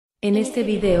En este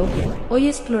video, hoy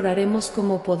exploraremos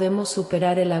cómo podemos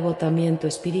superar el agotamiento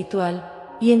espiritual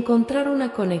y encontrar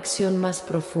una conexión más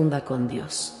profunda con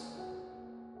Dios.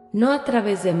 No a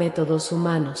través de métodos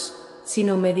humanos,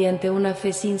 sino mediante una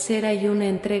fe sincera y una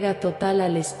entrega total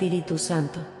al Espíritu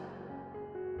Santo.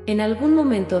 En algún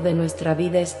momento de nuestra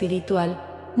vida espiritual,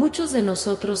 muchos de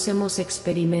nosotros hemos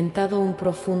experimentado un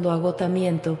profundo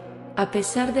agotamiento, a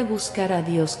pesar de buscar a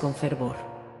Dios con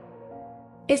fervor.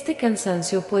 Este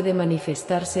cansancio puede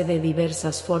manifestarse de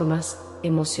diversas formas: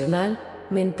 emocional,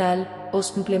 mental o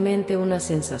simplemente una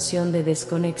sensación de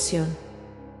desconexión.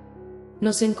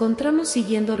 Nos encontramos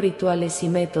siguiendo rituales y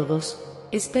métodos,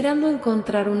 esperando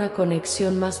encontrar una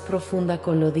conexión más profunda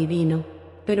con lo divino,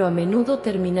 pero a menudo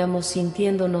terminamos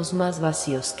sintiéndonos más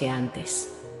vacíos que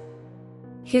antes.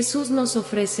 Jesús nos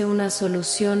ofrece una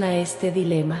solución a este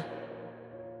dilema.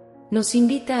 Nos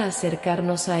invita a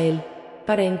acercarnos a Él,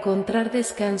 para encontrar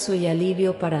descanso y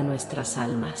alivio para nuestras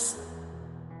almas.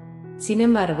 Sin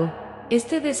embargo,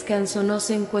 este descanso no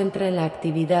se encuentra en la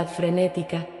actividad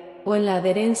frenética o en la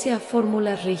adherencia a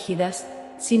fórmulas rígidas,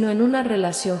 sino en una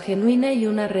relación genuina y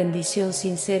una rendición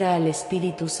sincera al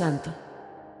Espíritu Santo.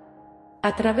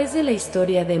 A través de la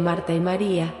historia de Marta y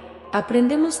María,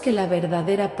 aprendemos que la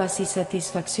verdadera paz y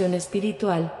satisfacción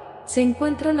espiritual se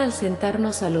encuentran al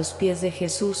sentarnos a los pies de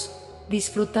Jesús,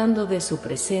 disfrutando de su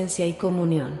presencia y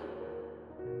comunión.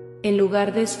 En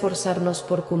lugar de esforzarnos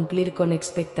por cumplir con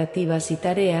expectativas y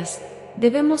tareas,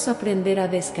 debemos aprender a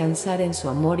descansar en su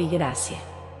amor y gracia.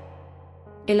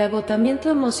 El agotamiento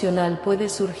emocional puede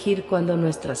surgir cuando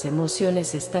nuestras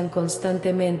emociones están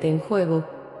constantemente en juego,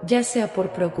 ya sea por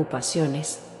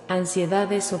preocupaciones,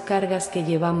 ansiedades o cargas que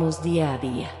llevamos día a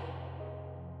día.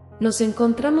 Nos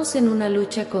encontramos en una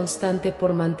lucha constante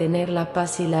por mantener la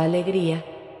paz y la alegría,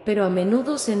 pero a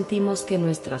menudo sentimos que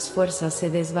nuestras fuerzas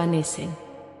se desvanecen.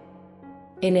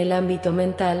 En el ámbito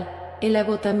mental, el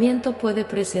agotamiento puede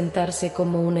presentarse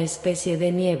como una especie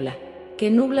de niebla,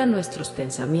 que nubla nuestros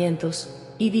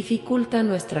pensamientos y dificulta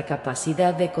nuestra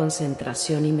capacidad de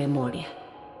concentración y memoria.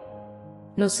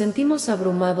 Nos sentimos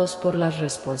abrumados por las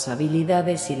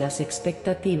responsabilidades y las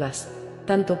expectativas,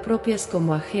 tanto propias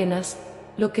como ajenas,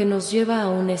 lo que nos lleva a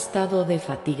un estado de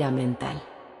fatiga mental.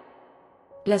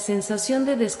 La sensación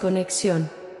de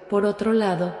desconexión, por otro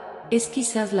lado, es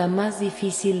quizás la más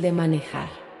difícil de manejar.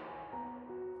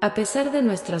 A pesar de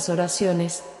nuestras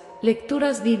oraciones,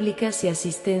 lecturas bíblicas y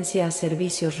asistencia a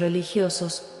servicios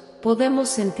religiosos, podemos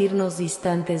sentirnos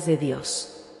distantes de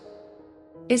Dios.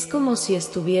 Es como si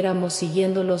estuviéramos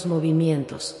siguiendo los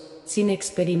movimientos, sin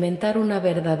experimentar una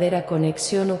verdadera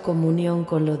conexión o comunión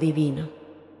con lo divino.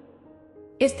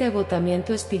 Este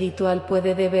agotamiento espiritual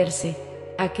puede deberse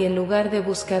a que en lugar de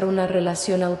buscar una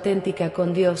relación auténtica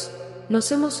con Dios,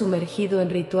 nos hemos sumergido en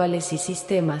rituales y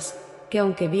sistemas que,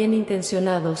 aunque bien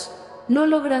intencionados, no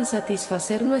logran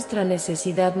satisfacer nuestra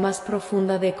necesidad más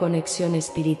profunda de conexión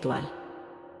espiritual.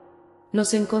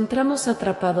 Nos encontramos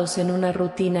atrapados en una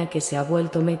rutina que se ha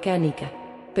vuelto mecánica,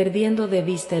 perdiendo de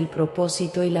vista el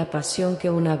propósito y la pasión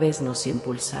que una vez nos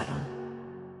impulsaron.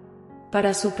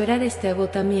 Para superar este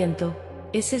agotamiento,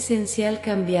 es esencial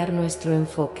cambiar nuestro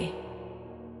enfoque.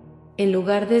 En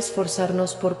lugar de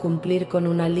esforzarnos por cumplir con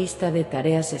una lista de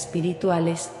tareas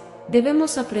espirituales,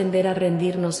 debemos aprender a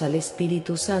rendirnos al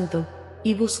Espíritu Santo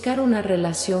y buscar una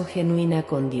relación genuina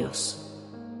con Dios.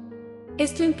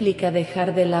 Esto implica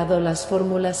dejar de lado las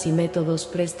fórmulas y métodos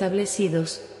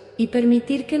preestablecidos y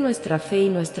permitir que nuestra fe y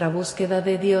nuestra búsqueda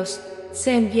de Dios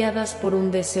sean guiadas por un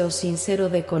deseo sincero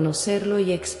de conocerlo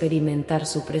y experimentar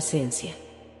su presencia.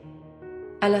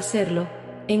 Al hacerlo,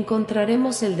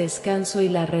 encontraremos el descanso y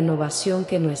la renovación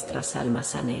que nuestras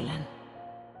almas anhelan.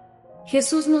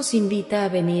 Jesús nos invita a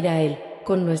venir a Él,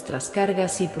 con nuestras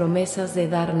cargas y promesas de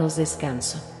darnos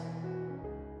descanso.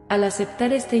 Al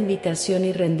aceptar esta invitación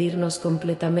y rendirnos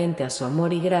completamente a su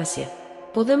amor y gracia,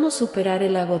 podemos superar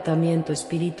el agotamiento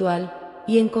espiritual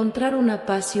y encontrar una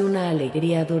paz y una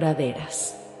alegría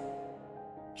duraderas.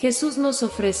 Jesús nos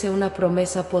ofrece una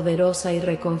promesa poderosa y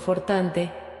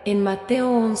reconfortante en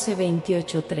Mateo 11,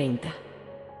 28-30.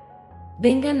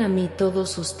 Vengan a mí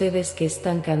todos ustedes que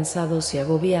están cansados y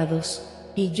agobiados,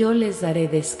 y yo les daré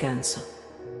descanso.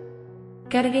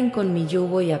 Carguen con mi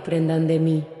yugo y aprendan de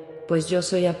mí, pues yo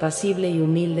soy apacible y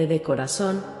humilde de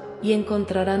corazón, y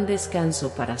encontrarán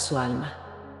descanso para su alma.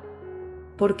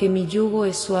 Porque mi yugo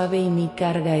es suave y mi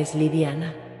carga es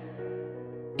liviana.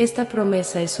 Esta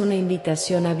promesa es una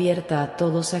invitación abierta a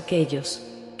todos aquellos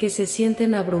que se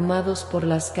sienten abrumados por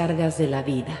las cargas de la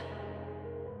vida.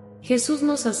 Jesús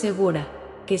nos asegura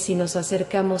que si nos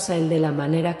acercamos a Él de la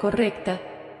manera correcta,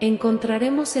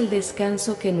 encontraremos el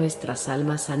descanso que nuestras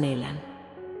almas anhelan.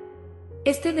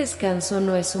 Este descanso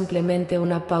no es simplemente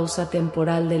una pausa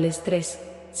temporal del estrés,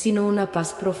 sino una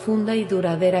paz profunda y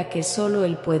duradera que solo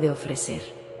Él puede ofrecer.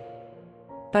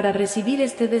 Para recibir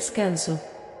este descanso,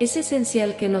 es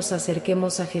esencial que nos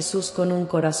acerquemos a Jesús con un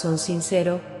corazón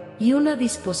sincero y una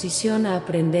disposición a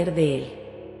aprender de Él.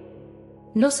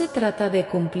 No se trata de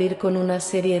cumplir con una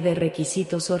serie de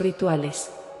requisitos o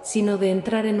rituales, sino de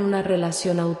entrar en una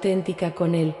relación auténtica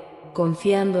con Él,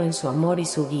 confiando en su amor y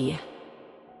su guía.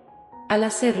 Al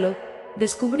hacerlo,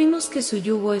 descubrimos que su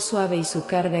yugo es suave y su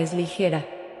carga es ligera,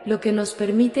 lo que nos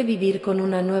permite vivir con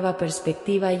una nueva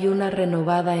perspectiva y una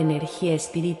renovada energía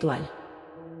espiritual.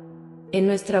 En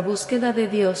nuestra búsqueda de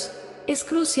Dios, es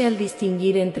crucial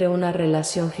distinguir entre una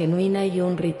relación genuina y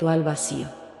un ritual vacío.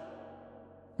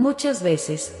 Muchas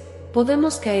veces,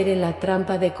 podemos caer en la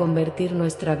trampa de convertir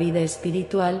nuestra vida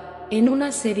espiritual en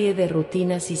una serie de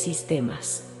rutinas y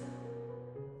sistemas.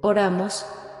 Oramos,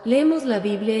 leemos la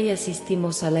Biblia y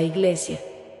asistimos a la iglesia,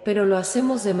 pero lo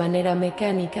hacemos de manera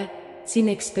mecánica, sin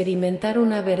experimentar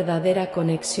una verdadera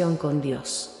conexión con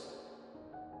Dios.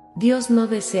 Dios no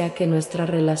desea que nuestra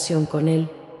relación con Él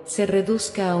se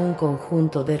reduzca a un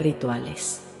conjunto de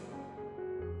rituales.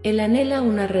 Él anhela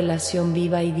una relación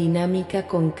viva y dinámica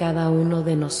con cada uno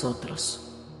de nosotros.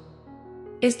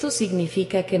 Esto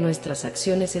significa que nuestras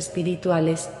acciones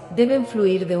espirituales deben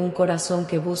fluir de un corazón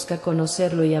que busca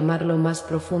conocerlo y amarlo más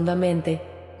profundamente,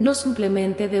 no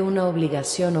simplemente de una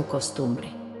obligación o costumbre.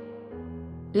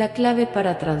 La clave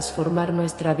para transformar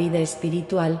nuestra vida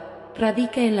espiritual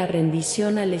radica en la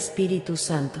rendición al Espíritu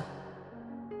Santo.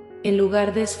 En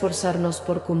lugar de esforzarnos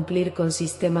por cumplir con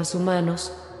sistemas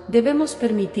humanos, debemos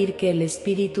permitir que el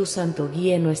Espíritu Santo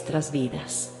guíe nuestras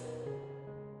vidas.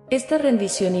 Esta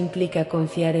rendición implica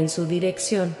confiar en su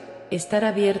dirección, estar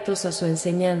abiertos a su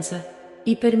enseñanza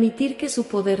y permitir que su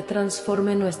poder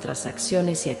transforme nuestras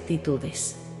acciones y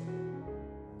actitudes.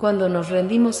 Cuando nos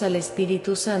rendimos al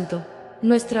Espíritu Santo,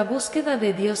 nuestra búsqueda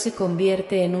de Dios se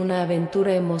convierte en una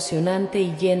aventura emocionante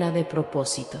y llena de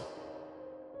propósito.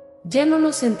 Ya no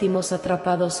nos sentimos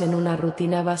atrapados en una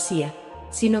rutina vacía,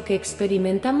 sino que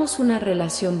experimentamos una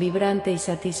relación vibrante y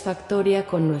satisfactoria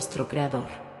con nuestro Creador.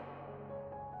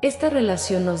 Esta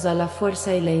relación nos da la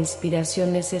fuerza y la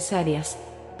inspiración necesarias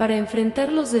para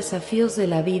enfrentar los desafíos de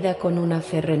la vida con una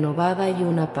fe renovada y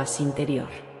una paz interior.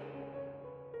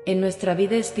 En nuestra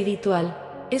vida espiritual,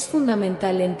 es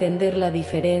fundamental entender la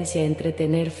diferencia entre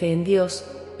tener fe en Dios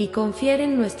y confiar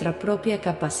en nuestra propia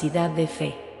capacidad de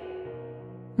fe.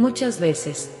 Muchas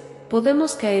veces,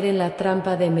 podemos caer en la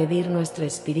trampa de medir nuestra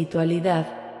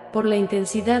espiritualidad por la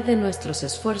intensidad de nuestros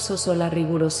esfuerzos o la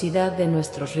rigurosidad de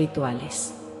nuestros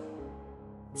rituales.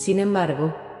 Sin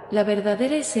embargo, la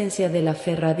verdadera esencia de la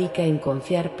fe radica en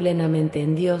confiar plenamente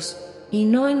en Dios y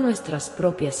no en nuestras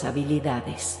propias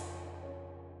habilidades.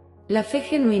 La fe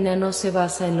genuina no se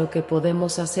basa en lo que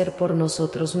podemos hacer por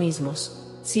nosotros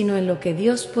mismos, sino en lo que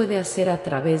Dios puede hacer a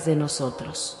través de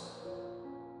nosotros.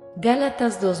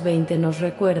 Gálatas 2:20 nos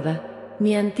recuerda: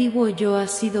 mi antiguo yo ha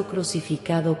sido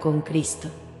crucificado con Cristo.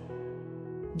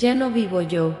 Ya no vivo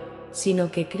yo,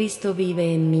 sino que Cristo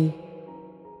vive en mí.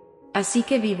 Así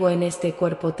que vivo en este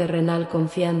cuerpo terrenal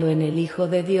confiando en el Hijo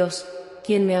de Dios,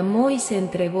 quien me amó y se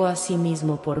entregó a sí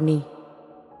mismo por mí.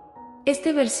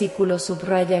 Este versículo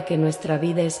subraya que nuestra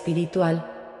vida espiritual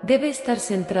debe estar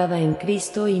centrada en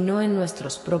Cristo y no en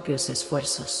nuestros propios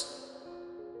esfuerzos.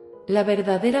 La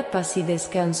verdadera paz y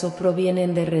descanso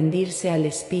provienen de rendirse al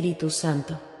Espíritu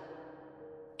Santo.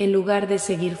 En lugar de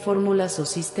seguir fórmulas o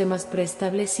sistemas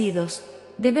preestablecidos,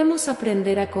 debemos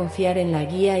aprender a confiar en la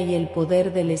guía y el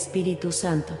poder del Espíritu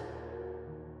Santo.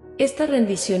 Esta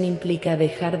rendición implica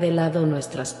dejar de lado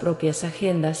nuestras propias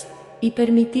agendas y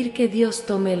permitir que Dios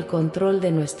tome el control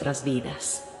de nuestras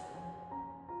vidas.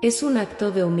 Es un acto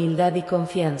de humildad y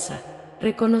confianza,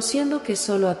 reconociendo que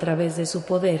solo a través de su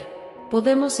poder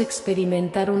podemos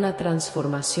experimentar una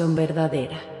transformación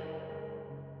verdadera.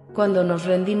 Cuando nos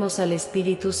rendimos al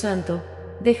Espíritu Santo,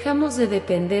 dejamos de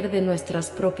depender de nuestras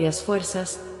propias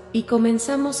fuerzas y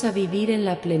comenzamos a vivir en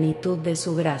la plenitud de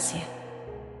su gracia.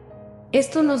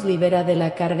 Esto nos libera de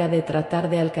la carga de tratar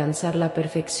de alcanzar la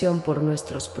perfección por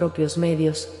nuestros propios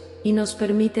medios y nos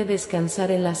permite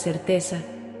descansar en la certeza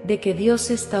de que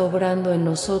Dios está obrando en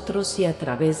nosotros y a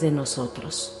través de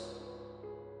nosotros.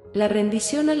 La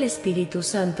rendición al Espíritu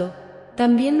Santo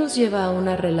también nos lleva a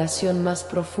una relación más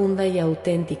profunda y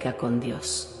auténtica con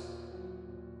Dios.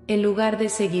 En lugar de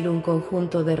seguir un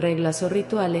conjunto de reglas o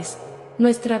rituales,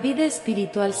 nuestra vida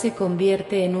espiritual se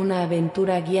convierte en una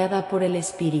aventura guiada por el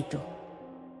Espíritu.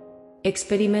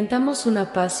 Experimentamos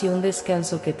una paz y un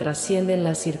descanso que trascienden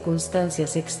las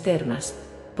circunstancias externas,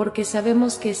 porque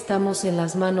sabemos que estamos en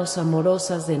las manos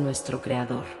amorosas de nuestro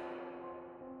Creador.